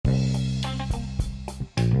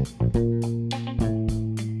Hey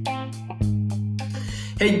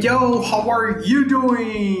yo, how are you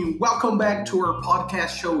doing? Welcome back to our podcast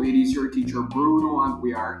show. It is your teacher Bruno and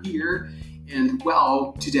we are here. And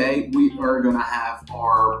well, today we are gonna have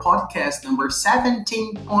our podcast number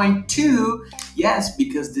 17.2. Yes,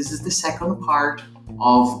 because this is the second part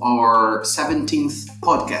of our 17th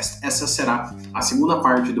podcast. Essa será a segunda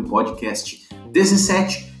parte do podcast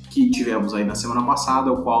 17 que tivemos aí na semana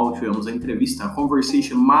passada, o qual tivemos a entrevista, a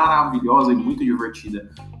conversation maravilhosa e muito divertida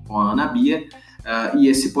com a Ana Bia. E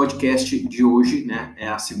esse podcast de hoje, né, é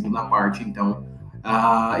a segunda parte, então,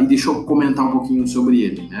 e deixa eu comentar um pouquinho sobre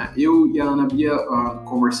ele, né? Eu e a Ana Bia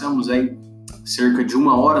conversamos aí cerca de 1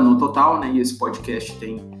 hora no total, né? E esse podcast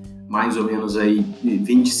tem mais ou menos aí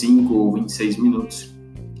 25 ou 26 minutos.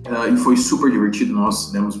 E foi super divertido,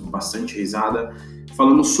 nós demos bastante risada.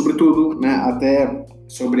 Falamos sobre tudo, né? Até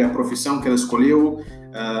sobre a profissão que ela escolheu,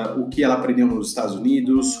 o que ela aprendeu nos Estados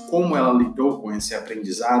Unidos, como ela lidou com esse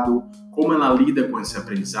aprendizado, como ela lida com esse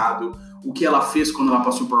aprendizado, o que ela fez quando ela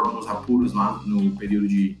passou por alguns apuros lá no período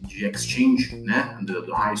de exchange, né,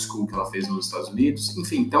 do high school que ela fez nos Estados Unidos,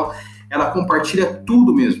 enfim, então ela compartilha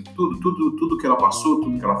tudo mesmo, tudo que ela passou,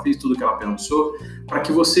 tudo que ela fez, tudo que ela pensou, para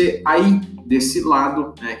que você aí desse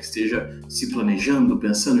lado, né, que esteja se planejando,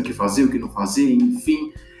 pensando o que fazer, o que não fazer,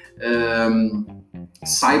 enfim,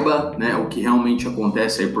 saiba, né, o que realmente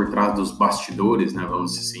acontece aí por trás dos bastidores, né,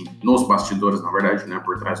 vamos dizer assim, nos bastidores, na verdade, né,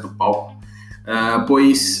 por trás do palco,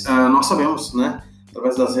 pois nós sabemos, né,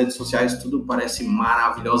 através das redes sociais, tudo parece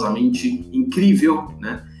maravilhosamente incrível,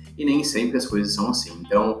 né, e nem sempre as coisas são assim.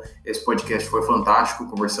 Então, esse podcast foi fantástico,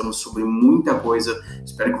 conversamos sobre muita coisa,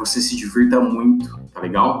 espero que você se divirta muito, tá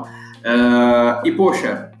legal? E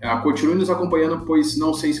poxa, continue nos acompanhando, pois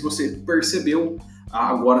não sei se você percebeu,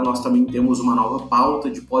 agora nós também temos uma nova pauta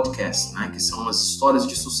de podcast, né, que são as histórias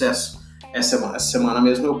de sucesso. Essa semana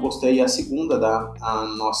mesmo eu postei a segunda da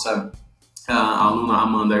nossa aluna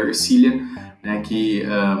Amanda Ercília, né, que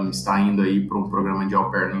está indo aí para um programa de au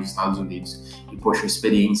pair nos Estados Unidos. E poxa, a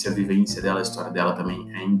experiência, a vivência dela, a história dela também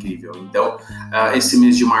é incrível. Então, esse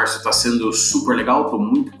mês de março está sendo super legal, estou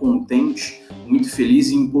muito contente, muito feliz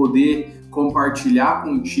em poder compartilhar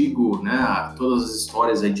contigo, né, todas as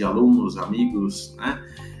histórias aí de alunos, amigos, né,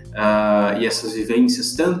 e essas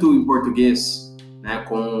vivências, tanto em português, né,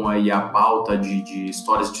 com aí a pauta de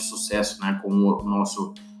histórias de sucesso, né, com o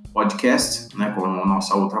nosso podcast, né, com a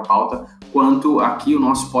nossa outra pauta, quanto aqui o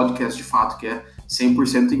nosso podcast de fato, que é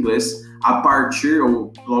 100% inglês, a partir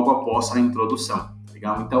ou logo após a introdução, tá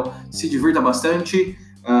legal? Então, se divirta bastante,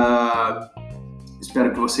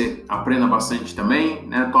 espero que você aprenda bastante também,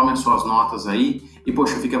 né? Tome as suas notas aí e,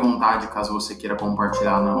 poxa, fique à vontade caso você queira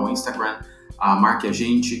compartilhar no Instagram, marque a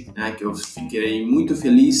gente, né? Que eu fiquei muito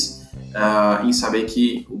feliz em saber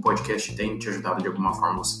que o podcast tem te ajudado de alguma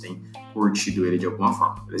forma, você tem curtido ele de alguma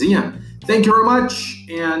forma, belezinha? Thank you very much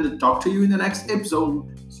and talk to you in the next episode.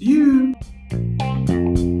 See you!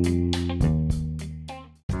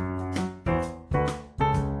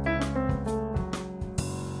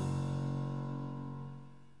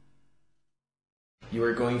 You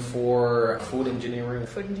are going for food engineering?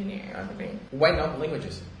 Food engineering, I think. Why not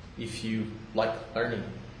languages, if you like learning?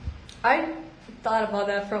 I thought about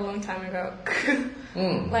that for a long time ago.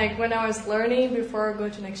 Like when I was learning before I go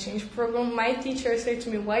to an exchange program, my teacher said to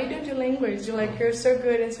me, why don't you language? You're so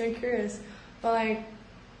good and so curious. But like,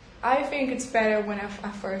 I think it's better when I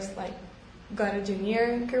first like got a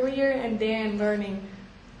engineering career and then learning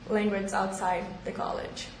language outside the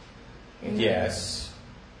college. You know?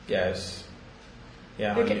 Yes.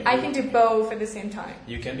 Yeah, I can do both at the same time.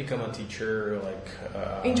 You can become a teacher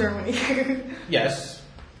like... in Germany. Yes,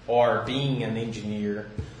 or being an engineer.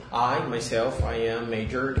 I am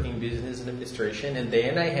majored in business administration, and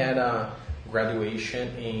then I had a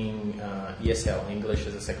graduation in ESL, English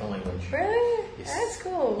as a second language. Really? Yes. That's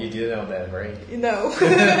cool. You didn't know that, right? No.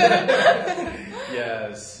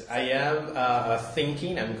 Yes, I am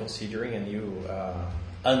I'm considering a new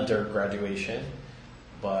undergraduation,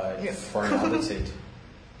 but for now that's it.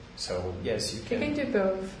 So yes, you can. You can do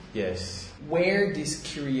both. Yes. Where this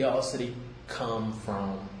curiosity comes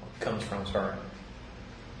from, sorry.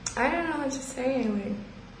 I don't know what to say. Like,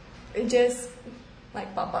 it just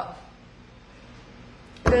like pop up.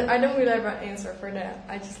 But I don't really have an answer for that.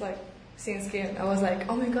 I just like seeing skin. I was like,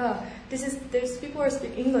 oh my god, there's people who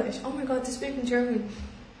speak English. Oh my god, they speak in German.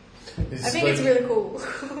 I think it's really cool.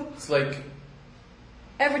 It's like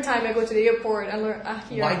every time I go to the airport, I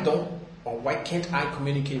hear. Why can't I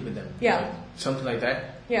communicate with them? Yeah. Like, something like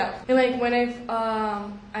that? Yeah. And like when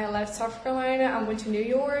I left South Carolina, I went to New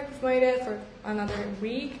York with my dad for another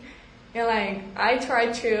week. And like I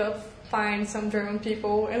tried to find some German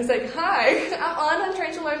people and it's like, hi, I'm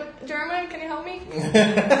trying to learn German. Can you help me?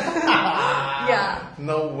 Yeah.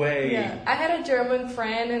 No way. Yeah. I had a German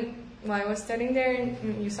friend and while I was studying there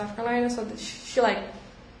in South Carolina, so she like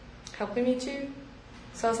helped me too.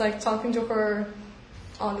 So I was like talking to her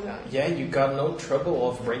all the time. Yeah, you got no trouble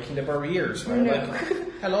of breaking the barriers, right? No. Like,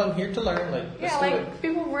 hello, I'm here to learn. Like, Yeah, let's do like it.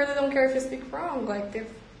 people really don't care if you speak wrong. Like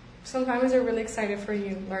sometimes they're really excited for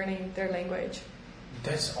you learning their language.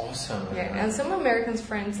 That's awesome. Yeah, and some American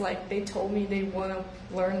friends, like, they told me they want to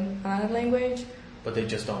learn another language. But they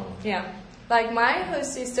just don't. Yeah. Like, my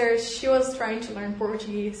host sister, she was trying to learn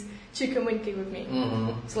Portuguese to communicate with me.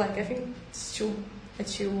 Mm-hmm. So, like, I think it's two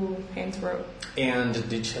hands road. And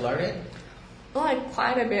did she learn it? Like,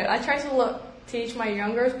 quite a bit. I tried to teach my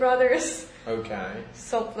younger brothers. Okay.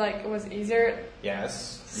 So, like, it was easier.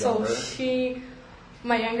 Yes. So, Younger.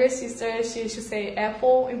 my younger sister, she used to say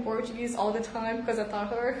apple in Portuguese all the time because I taught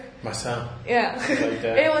her. Maçã. Yeah. Like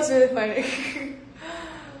that. It was really funny.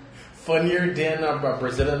 Funnier than a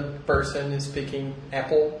Brazilian person is speaking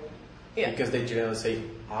apple. Yeah. Because they generally say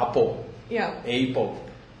apple. Yeah. Apple.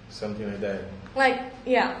 Something like that. Like,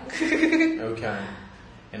 yeah. Okay.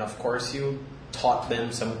 And of course you taught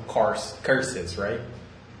them some curses, right?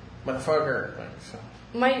 Motherfucker. Like, so.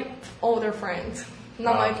 My older friend.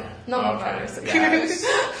 Not my brothers. Yes.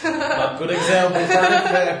 Not good example for the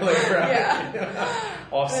family, right? Yeah.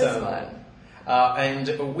 Awesome. That's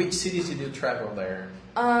And which cities did you travel there?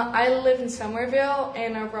 I live in Somerville,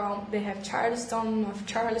 and around they have Charleston, North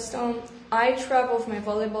Charleston. I travel with my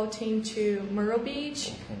volleyball team to Myrtle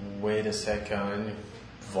Beach. Wait a second.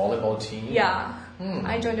 Volleyball team? Yeah.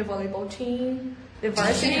 I joined the volleyball team, the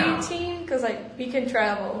varsity team, because like we can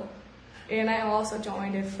travel. And I also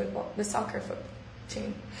joined the soccer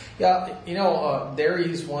team. Yeah, there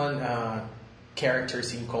is one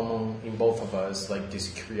characters in common in both of us, like this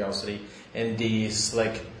curiosity and this,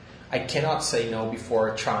 like, I cannot say no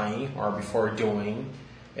before trying or before doing.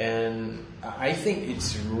 And I think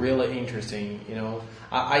it's really interesting,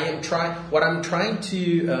 what I'm trying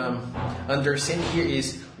to understand here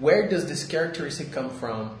is where does this characteristic come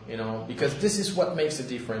from, because this is what makes a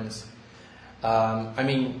difference.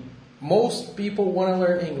 Most people want to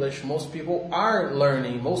learn English, most people are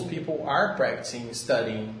learning, most people are practicing,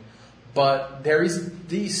 studying, but there is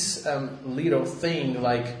this little thing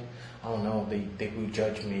like, oh no, they will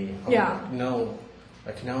judge me. Oh, Yeah. No.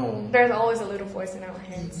 There's always a little voice in our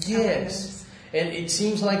heads. Yes. And it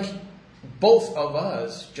seems like both of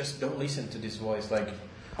us just don't listen to this voice. Like,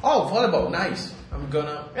 oh, volleyball, nice. I'm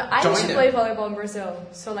gonna I join used to them. play volleyball in Brazil,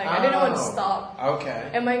 so like I didn't want to stop. Okay.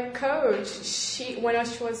 And my coach, when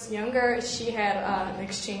she was younger, she had an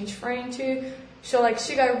exchange friend too. So like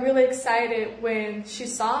she got really excited when she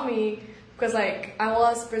saw me because like I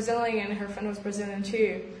was Brazilian and her friend was Brazilian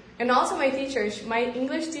too. And also my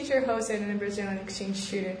English teacher hosted a Brazilian exchange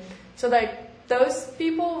student. So like those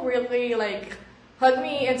people really like hug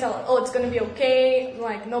me and tell, oh, it's gonna be okay.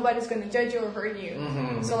 Like nobody's gonna judge you or hurt you.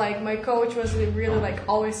 Mm-hmm. So like my coach was really like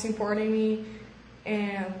always supporting me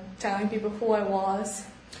and telling people who I was.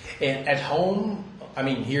 And at home,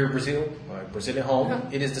 here in Brazil, Brazilian home,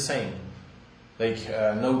 it is the same. Like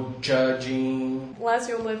no judging. Less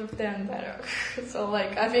you live with them, better. So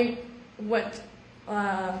like I think when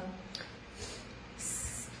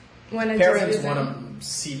I Parents just want to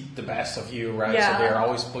see the best of you, right? Yeah. So they're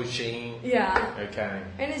always pushing. Yeah. Okay.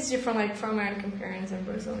 And it's different like from American parents and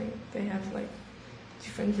Brazilian. They have like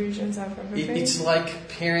different visions of everything. It's like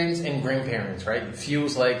parents and grandparents, right? It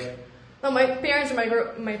feels like... No, my parents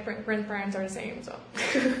and my grandparents are the same, so...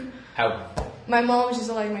 How? My mom is just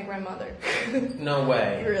like my grandmother. No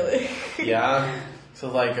way. Really. Yeah? So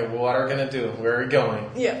like, what are we going to do? Where are we going?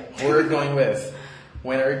 Yeah. Where are we going with?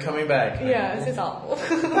 When are you coming back? Yeah, it's awful.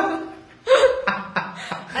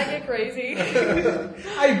 I get crazy.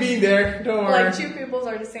 I've been there, don't worry. Like two peoples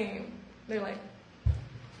are the same. They're like...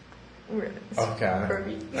 weird. Okay.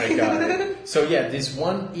 Kirby. I got it. So yeah, this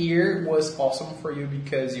 1 year was awesome for you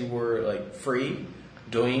because you were like free,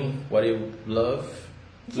 doing what you love,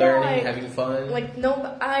 learning, like, having fun. Like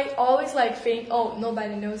I always like think, oh,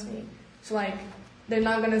 nobody knows me. So like they're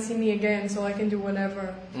not gonna see me again, so I can do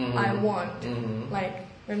whatever I want. Mm-hmm. Like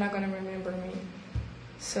they're not gonna remember me.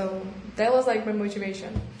 So that was like my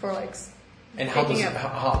motivation for like. And how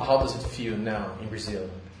does it feel now in Brazil?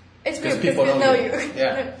 It's weird people because they know you.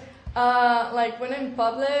 Yeah. Like when I'm in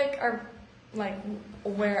public or like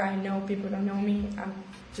where I know people don't know me, I'm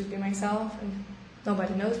just be myself and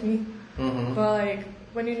nobody knows me. Mm-hmm. But like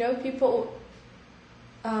when you know people,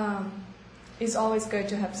 it's always good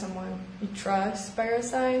to have someone you trust by your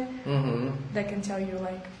side that can tell you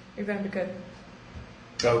like you're gonna be good.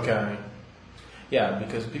 Okay. Yeah,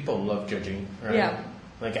 because people love judging, right? Yeah.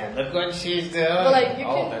 Like, look what she's doing. But like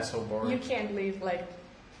That's so boring. You can't live like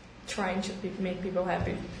trying to make people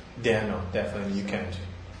happy. Yeah, no, definitely you can't.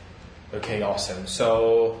 Okay, awesome.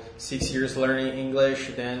 So 6 years learning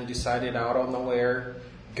English, then decided out of nowhere,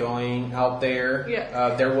 going out there.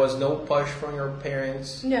 Yeah. There was no push from your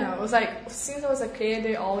parents. No, it was like since I was a kid,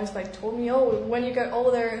 they always like told me, "Oh, when you get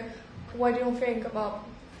older, why do you think about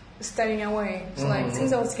studying away?" So like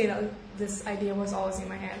since I was a kid, this idea was always in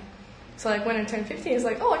my head. So like when I turned 15, it's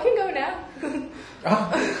like, "Oh, I can go now."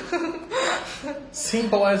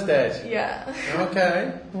 Simple as that. Yeah.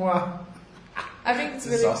 Okay. Wow. I think it's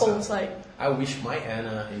This is really awesome. cool. It's like, I wish my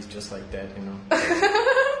Anna is just like that, you know.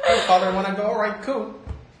 My father wanna go, alright, cool.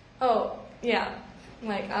 oh yeah,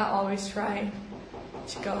 like I always try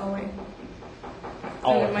to go away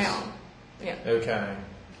on my own. Yeah. Okay.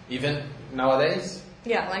 Even nowadays?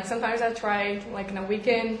 Yeah, like sometimes I try like in a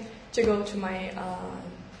weekend to go to my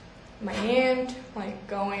my aunt, like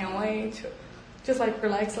going away to just like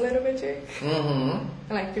relax a little bit too. Mm-hmm. And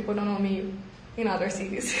like people don't know me in other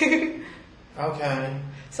cities. Okay.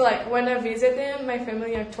 So like when I visit them, my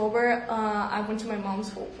family in October, I went to my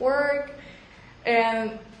mom's work,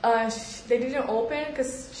 and they didn't open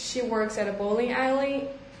because she works at a bowling alley.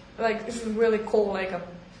 Like this is really cool, like a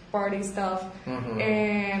party stuff.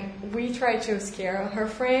 And we tried to scare her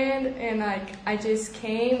friend, and like I just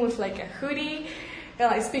came with like a hoodie and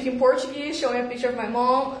like speaking Portuguese, showing a picture of my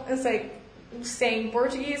mom. It's like saying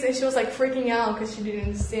Portuguese, and she was like freaking out because she didn't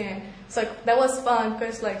understand. So like that was fun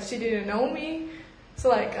because like she didn't know me, so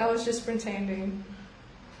like I was just pretending.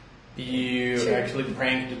 You actually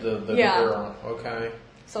pranked the Yeah. girl. Okay.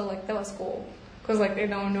 So like that was cool because like they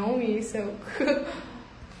don't know me, so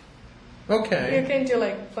Okay. you can do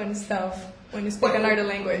like fun stuff when you speak another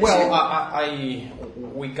language. Well,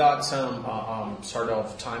 we got some sort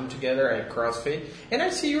of time together at CrossFit, and I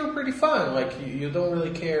see you're pretty fun. Like you don't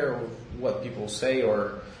really care what people say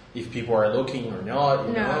or if people are looking or not.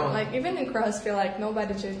 You know? Like even in CrossFit, like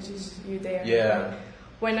nobody judges you there. Yeah. Like,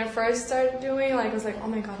 when I first started doing, like I was like, oh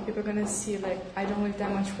my god, people are gonna see like I don't lift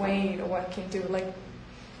that much weight or what I can do. Like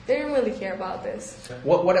they didn't really care about this.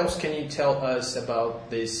 What else can you tell us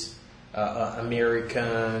about this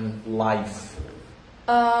American life?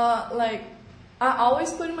 Like I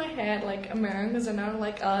always put in my head like Americans are not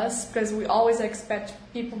like us because we always expect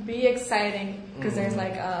people to be exciting because there's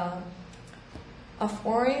like a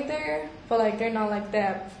foreign there, but like they're not like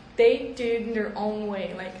that. They do it in their own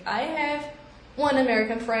way. Like I have one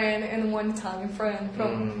American friend and one Italian friend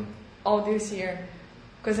from all this year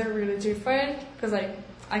because they're really different. Because like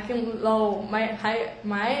I can low my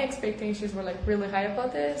expectations were like really high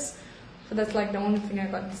about this, so that's like the only thing I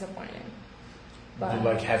got disappointed. But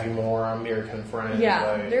Like having more American friends. yeah,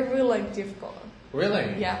 like, they're really like difficult.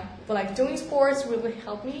 really? Yeah, but like doing sports really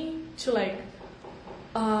helped me to like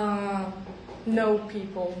know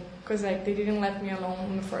people because like they didn't let me alone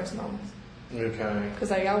in the first month. Okay.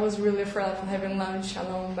 Because like I was really afraid of having lunch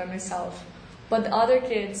alone by myself. But the other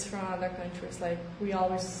kids from other countries, like we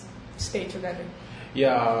always stay together.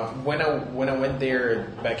 Yeah, when I went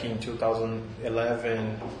there back in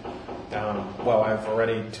 2011, well, I've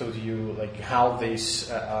already told you like how this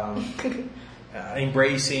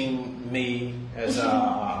embracing me as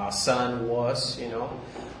a son was, you know,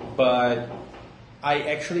 but I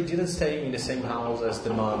actually didn't stay in the same house as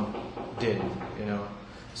the mom did, you know.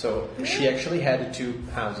 So she actually had two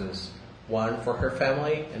houses, one for her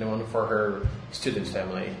family and one for her student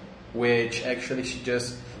family, which actually she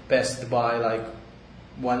just passed by like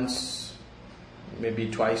once, maybe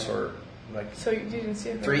twice, or like So you didn't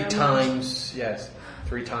see her three that much? times, yes,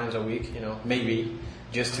 3 times a week, you know, maybe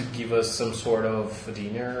just to give us some sort of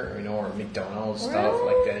dinner, you know, or McDonald's stuff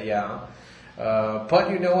like that, yeah.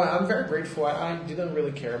 But you know, I'm very grateful. I didn't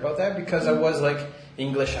really care about that because I was like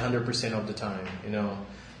English 100% of the time, you know.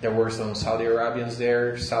 There were some Saudi Arabians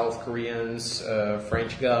there, South Koreans,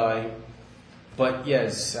 French guy. But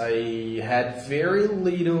yes, I had very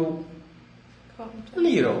little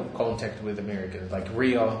contact with Americans, like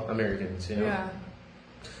real Americans, you know. Yeah.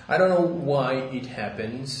 I don't know why it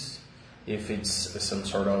happens, if it's some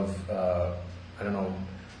sort of, I don't know,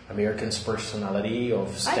 American's personality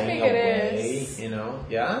of staying think it away, is. you know.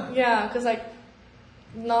 Yeah? Yeah, because like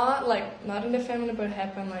not in the family, but it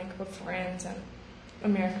happened like with friends and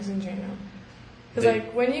Americans in general. Because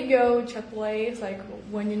like when you go to a place, like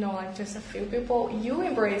when you know like just a few people, you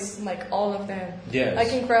embrace like all of them. Yes.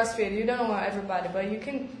 Like in CrossFit, you don't know everybody, but you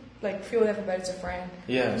can like feel everybody's a friend.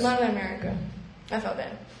 Yes. Not in America. I felt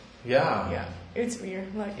that. Yeah. Yeah, it's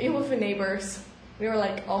weird. Like even with the neighbors, we were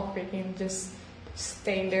like all freaking just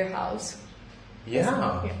stay in their house.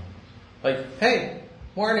 Yeah. Like, hey,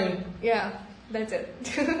 morning. Yeah, that's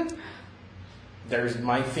it. There's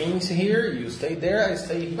my things here. You stay there. I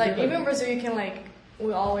stay here. Like even Brazil, you can like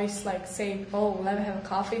we always like say, oh, let's have a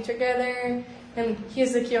coffee together. And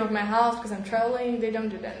here's the key of my house because I'm traveling. They don't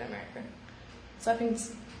do that in America. So I think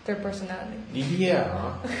it's their personality.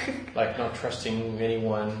 Yeah, like not trusting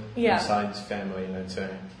anyone besides family, let's say.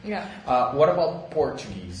 Yeah. What about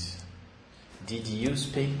Portuguese? Did you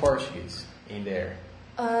speak Portuguese in there?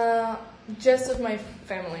 Just with my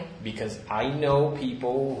family. Because I know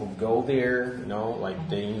people who go there, you know, like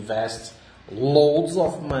they invest loads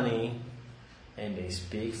of money and they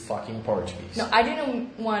speak fucking Portuguese. No, I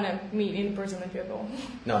didn't want to meet any Brazilian people.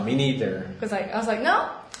 No, me neither. Because like I was like, no,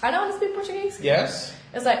 I don't want to speak Portuguese. Yes.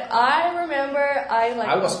 It's like I remember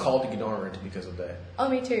I was called ignorant because of that. Oh,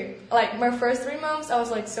 me too. Like my first 3 months, I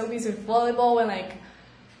was like so busy with volleyball and like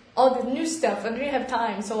all the new stuff. I didn't have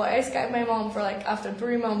time, so I Skyped my mom for like after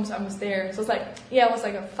 3 months I was there. So it's like it was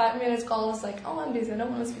like a 5 minutes call. It's like, oh, I'm busy. I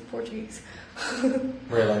don't want to speak Portuguese.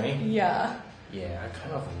 Really? Yeah. Yeah, I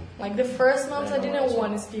kind of. Like the first months, I didn't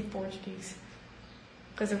want to speak Portuguese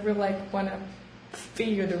because I really like want to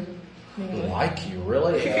figure the meaning. Like you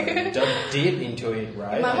really dug deep into it,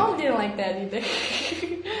 right? My mom didn't like that either.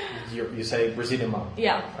 You say Brazilian mom?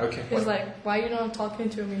 Yeah. Okay. She's like, why are you not talking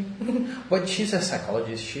to me? But she's a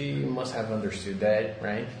psychologist. She must have understood that,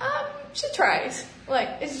 right? She tries.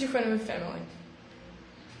 Like, it's different with family.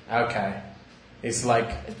 Okay. It's like...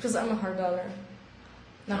 It's because I'm her daughter,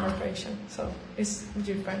 not her patient. So it's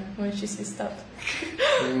different when she sees stuff.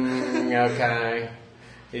 Okay.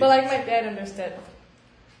 But like my dad understood.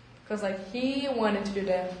 Because like he wanted to do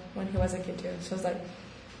that when he was a kid too. So it's like,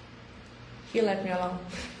 he let me alone.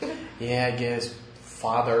 Yeah, I guess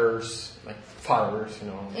fathers, you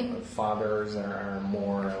know, fathers are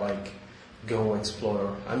more like, go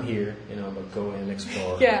explore. I'm here, you know, but go and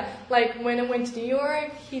explore. Yeah, like when I went to New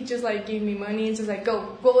York, he just like gave me money and just like,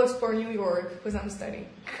 go explore New York because I'm studying.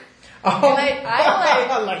 Oh, and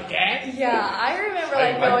I like that? Yeah, I remember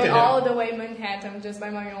like going all the way Manhattan just by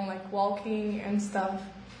my own, like walking and stuff.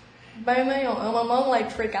 By my own. And my mom like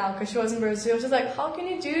freaked out because she was in Brazil. She's like, how can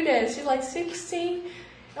you do this? She's like 16 and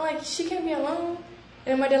like she can be alone.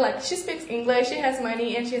 And my dad like, she speaks English, she has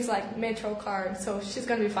money, and she has like Metro card, so she's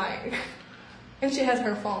gonna be fine. And she has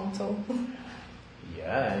her phone, so.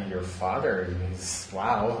 Yeah, your father is,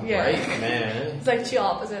 wow, Yeah. right, man. It's like the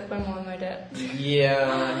opposite, my mom and my dad.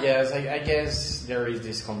 Yeah, yes, I guess there is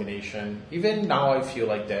this combination. Even now I feel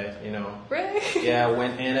like that, you know. Really? Yeah,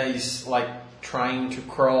 when Anna is like trying to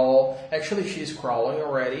crawl, actually she's crawling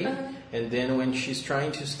already, and then when she's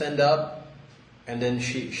trying to stand up, and then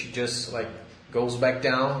she just like goes back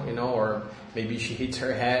down, you know, or maybe she hits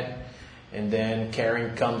her head. And then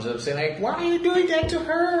Karen comes up saying like, why are you doing that to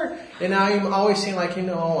her? And I'm always saying like, you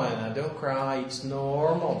know, Anna, don't cry. It's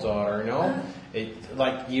normal, daughter, you know. It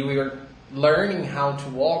like you are learning how to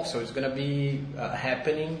walk, so it's going to be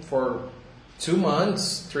happening for 2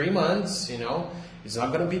 months, 3 months, you know. It's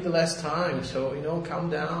not going to be the last time. So, you know, calm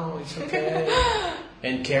down. It's okay.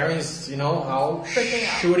 And Karen's, you know, how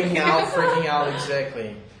freaking out,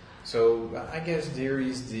 exactly. So I guess there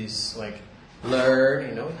is this like, learn,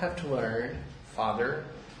 you know, you have to learn. Father,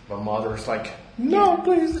 but mother's like, no,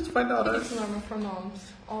 please, it's my daughter. It's normal for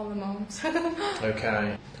moms, all the moms.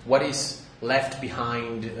 Okay. What is left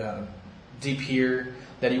behind deep here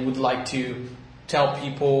that you would like to tell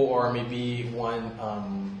people, or maybe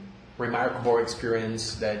one remarkable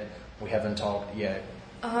experience that we haven't talked yet?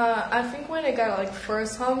 I think when I got like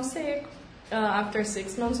first homesick, after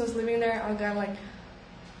 6 months I was living there, I got like,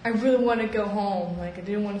 I really want to go home. Like, I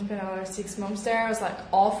didn't want to spend another 6 months there. It was, like,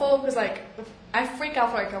 awful because, like, I freaked out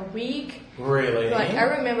for, like, a week. Really? Like, I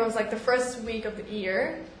remember it was, like, the first week of the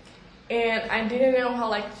year. And I didn't know how,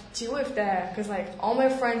 like, to deal with that because, like, all my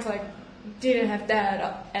friends, like, didn't have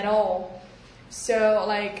that at all. So,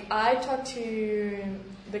 like, I talked to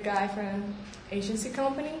the guy from an agency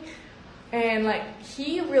company. And, like,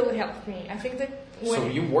 he really helped me. I think that so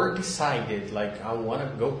you were decided, like, I want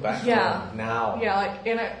to go back home now. Yeah, like,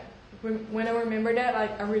 and when I remember that,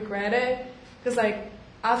 like, I regret it. Because, like,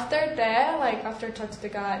 after that, like, after I talked to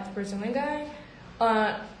the Brazilian guy,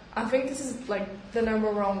 I think this is, like, the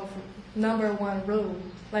number one rule.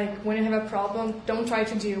 Like, when you have a problem, don't try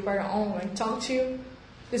to do it by your own. Like, talk to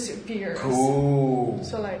the superiors. Cool.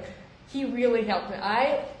 So, like, he really helped me.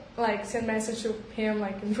 I, like, sent message to him,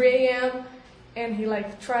 like, in 3 a.m., and he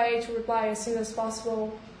like tried to reply as soon as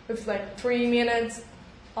possible with like 3 minutes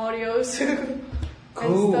audios and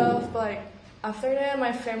stuff. But, like after that,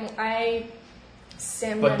 my family, I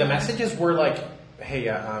sent. But the messages were like, "Hey,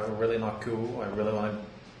 I'm really not cool. I really want to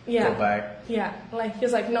go back. Yeah, like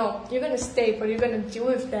he's like, no, you're gonna stay, but you're gonna deal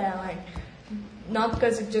with that. Like, not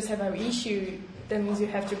because you just have an issue, that means you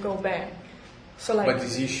have to go back. So like, but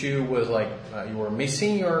this issue was like you were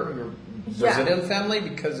missing your Brazilian family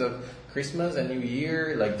because of Christmas and New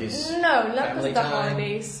Year, like this. No, not because family of the time?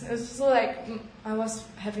 holidays. It was just like I was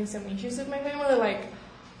having some issues with my family, like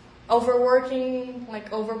overworking,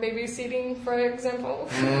 like over babysitting, for example.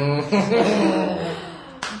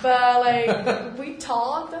 But like we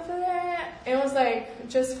talked after that, it was like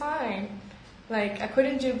just fine. Like I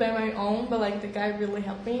couldn't do it by my own, but like the guy really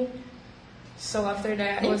helped me. So after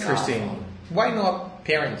that, it was Interesting. awesome. Why not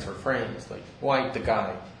parents or friends? Like, why the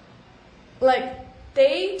guy? Like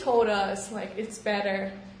they told us like it's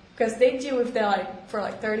better because they deal with that like for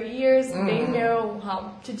like 30 years. They know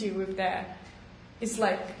how to deal with that. It's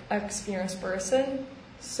like an experienced person,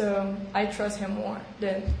 so I trust him more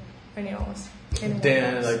than anyone else.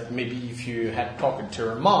 Then, like, maybe if you had talked to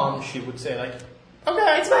her mom, she would say, like,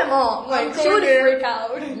 okay, It's my mom. Like I'm she going would there. freak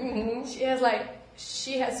out.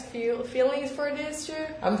 She has feelings for this too.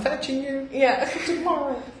 I'm fetching you Yeah.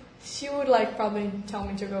 tomorrow. She would like probably tell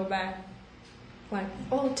me to go back. Like,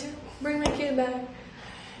 bring my kid back.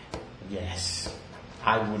 Yes,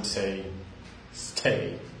 I would say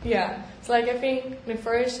stay. Yeah. So like I think the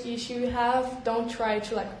first issue you have, don't try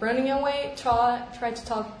to like running away. Try to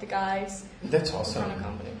talk to the guys. That's in awesome. front of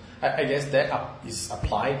company. I guess that is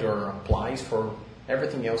applied or applies for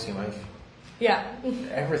everything else in life. Yeah.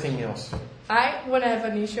 Everything else. When I have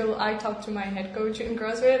an issue, I talk to my head coach in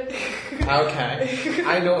CrossFit. Okay.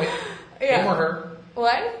 I know him. Yeah. Him or her?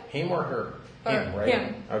 What? Him or her? Him, right?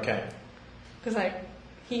 Him. Okay. Because like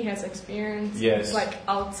he has experience. Yes. Like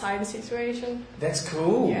outside the situation. That's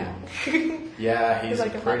cool. Yeah. Yeah, he's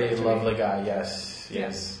like a a pretty father to lovely me. guy. Yes, Yeah.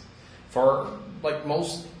 yes. For like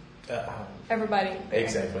most. Everybody. there.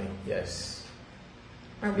 Exactly. Yes.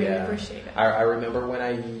 I really Yeah. appreciate it. I remember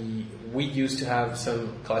when we used to have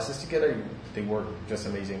some classes together. They were just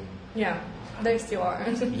amazing. Yeah. They still are.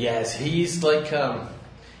 Yes, he's like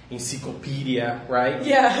encyclopedia, right?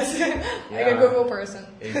 Yes. Like a Yeah. Google person.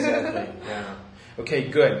 Exactly. Yeah. Okay.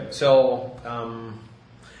 Good. So,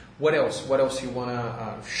 what else? What else you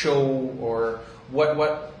wanna show, or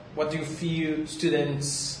what do you feel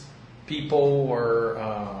students, people, or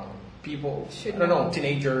people? Should I don't know. know.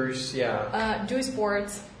 Teenagers. Yeah. Do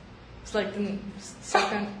sports. It's like the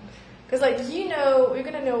second. Because like you're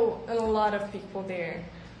gonna know a lot of people there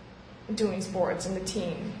doing sports in the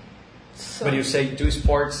team. So, But you say do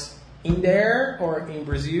sports in there or in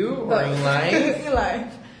Brazil or in life? in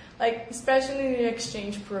life. Like, especially in the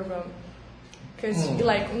exchange program. Because,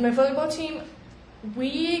 like, in my volleyball team,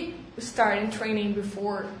 we started training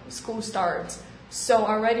before school starts. So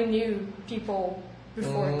I already knew people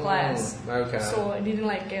before class. Okay. So I didn't,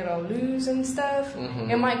 like, get all loose and stuff.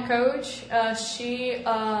 Mhm. And my coach, she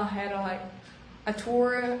had, a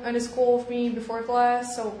tour on the school with me before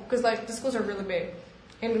class. So, because, like, the schools are really big.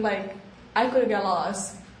 And, like, I could get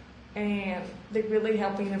lost. And they really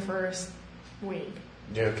helped me in the first week.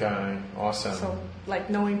 Okay. Awesome. So, like,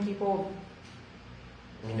 knowing people,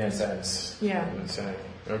 In that sense. Yeah. Let's say.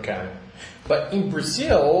 Okay. But in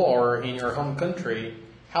Brazil or in your home country,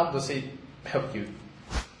 how does it help you?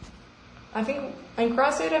 I think in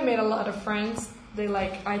CrossFit I made a lot of friends.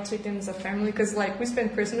 I took them as a family because, like, we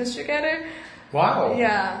spent Christmas together. Wow.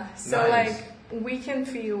 Yeah. So, Nice. like, we can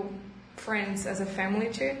feel friends as a family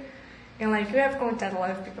too. And, like, you have contact a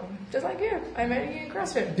lot of people. Just like you. I met you in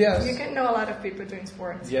CrossFit. Yes. You can know a lot of people doing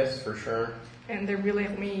sports. Yes, for sure. And they really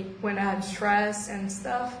help me when I have stress and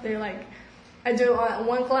stuff. They're like, I do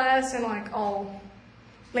one class and, like, all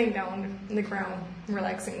laying down on the ground,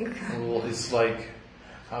 relaxing. Well, it's like,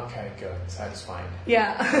 okay, good, satisfying.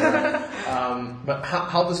 Yeah. But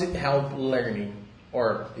how does it help learning,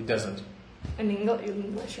 or it doesn't? In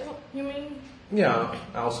English, you mean? Yeah.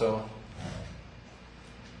 Also,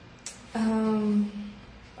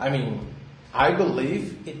 I mean, I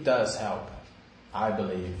believe it does help. I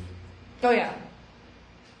believe Oh yeah.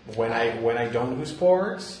 when I don't do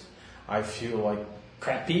sports, I feel like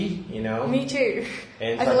crappy, you know. Me too.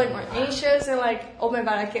 And I feel like more anxious and like, oh my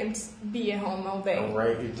god, I can't be at home all day.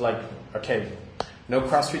 Right? It's like, okay, no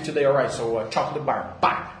CrossFit today. All right, so chocolate bar,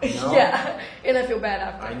 bang. You know? Yeah, and I feel bad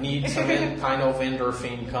after. I need some kind of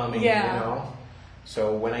endorphin coming, Yeah. you know.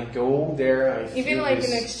 So when I go there, I feel Even like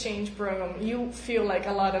this, an exchange program, you feel like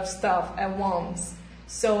a lot of stuff at once.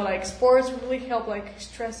 So like sports really help like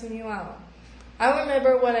stressing you out. I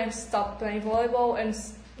remember when I stopped playing volleyball and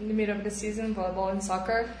in the middle of the season, volleyball and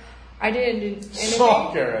soccer, I didn't do anything.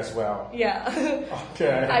 Soccer as well. Yeah. Okay.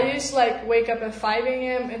 I used to like wake up at 5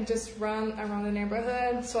 a.m. and just run around the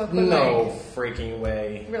neighborhood so I could No like freaking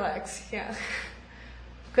way. relax. Yeah.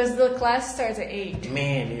 Because the class starts at 8.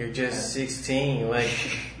 Man, you're just 16. Like,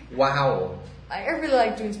 wow. I really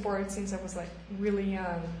like doing sports since I was like really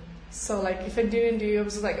young. So like if I didn't do it, I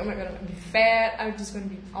was like, oh my god, I'm gonna be fat. I'm just gonna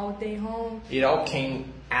be all day home. It all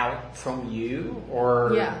came out from you,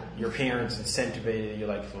 or Yeah. your parents incentivated you,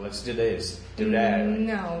 like, well, let's do this, do that.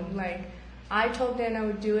 No, like I told Dan I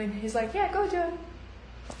would do it. And he's like, yeah, go do it.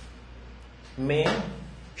 Man,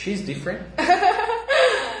 she's different.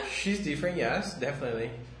 She's different, yes,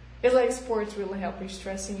 definitely. It's like sports really help you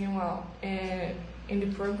stressing you out, and in the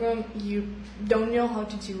program you don't know how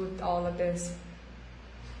to deal with all of this.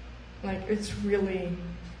 Like it's really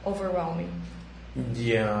overwhelming.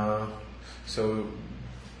 Yeah. So,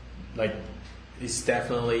 like, it's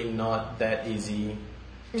definitely not that easy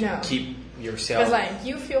to No. keep yourself. Because like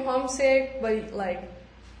you feel homesick, but like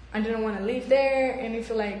I didn't want to leave there, and you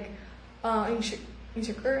feel like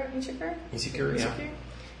insecure, Insecure.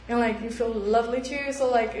 and like you feel lovely too. So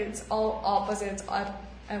like it's all opposites at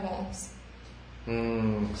once.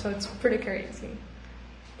 So it's pretty crazy.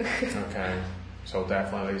 Okay. So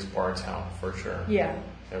definitely sports help for sure. Yeah.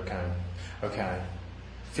 Okay.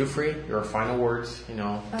 Feel free. Your final words.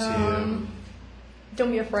 To.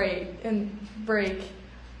 Don't be afraid and break.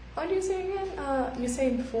 How do you say again? You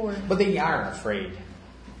said before. But they are afraid.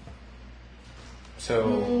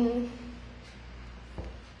 So.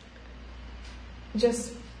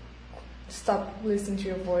 Just stop listening to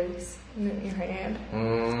your voice in your head.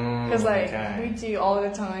 Because we do all the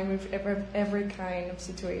time with every kind of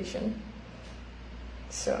situation.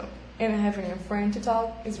 So, and having a friend to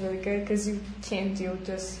talk is really good because you can't deal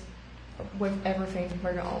just with everything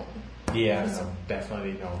on your own. Yeah, no,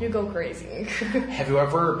 definitely no. You go crazy. Have you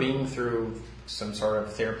ever been through some sort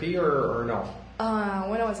of therapy or no?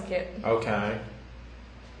 When I was a kid. Okay.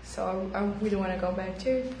 So I really want to go back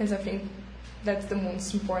to because I think that's the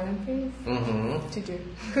most important thing to do.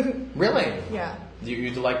 Really? Yeah.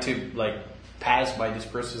 You'd like to pass by this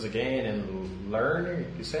process again and learn, or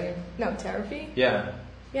you say? No, therapy? Yeah.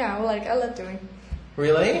 Yeah, I love doing.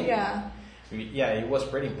 Really? Yeah. Yeah, it was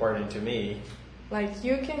pretty important to me. Like,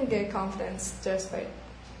 you can get confidence just by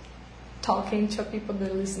talking to people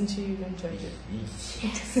that listen to you and judge you.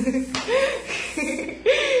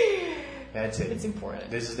 That's it. It's important.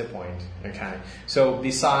 This is the point. Okay. So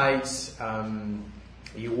besides,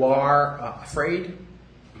 you are afraid,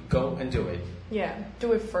 go and do it. Yeah,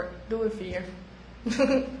 do it with fear.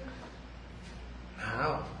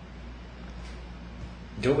 How?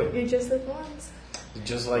 Do it. You just live once.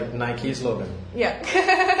 Just like Nike slogan. Yeah.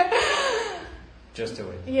 Just do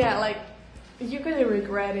it. Yeah, like you're gonna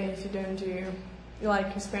regret it if you don't do.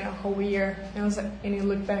 Like you spend a whole year, and you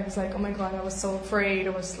look back, it's like, oh my god, I was so afraid.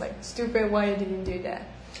 I was like stupid. Why I didn't do that?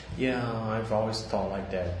 Yeah, I've always thought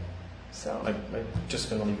like that. So like just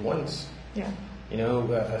gonna live once. Yeah.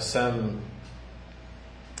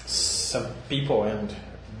 Some people, and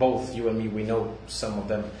both you and me, we know some of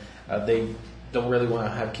them. They don't really want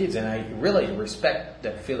to have kids, and I really respect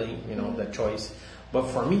that feeling, that choice. But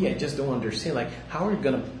for me, I just don't understand, like, how are you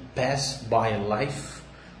gonna pass by life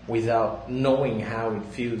without knowing how it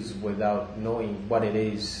feels, without knowing what it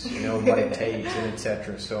is, what it takes, and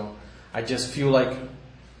etc. So I just feel like,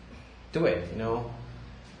 do it,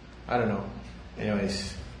 I don't know.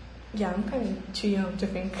 Anyways. Yeah, I'm kind of too young to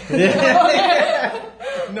think.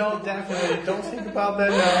 No, definitely. Don't think about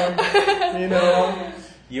that now.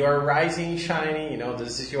 You are rising, shining.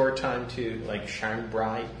 This is your time to shine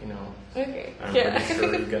bright. Okay. I'm pretty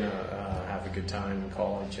sure you're gonna have a good time in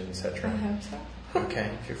college and etc. I hope so. Okay,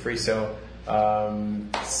 feel free. So,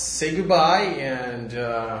 say goodbye and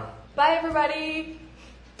bye, everybody.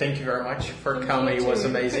 Thank you very much for Thank coming. you It was too.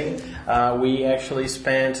 amazing. We actually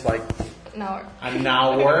spent An hour. an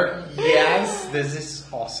hour. Yes, this is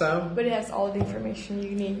awesome. But it has all the information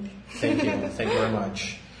you need. Thank you. Thank you very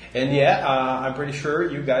much. And yeah, I'm pretty sure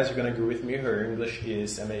you guys are going to agree with me. Her English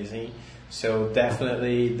is amazing. So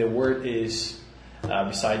definitely the word is,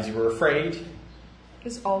 besides you were afraid.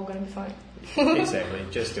 It's all gonna be fine. Exactly.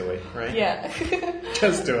 Just do it, right? Yeah.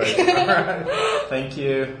 Just do it. All right. Thank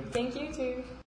you. Thank you too.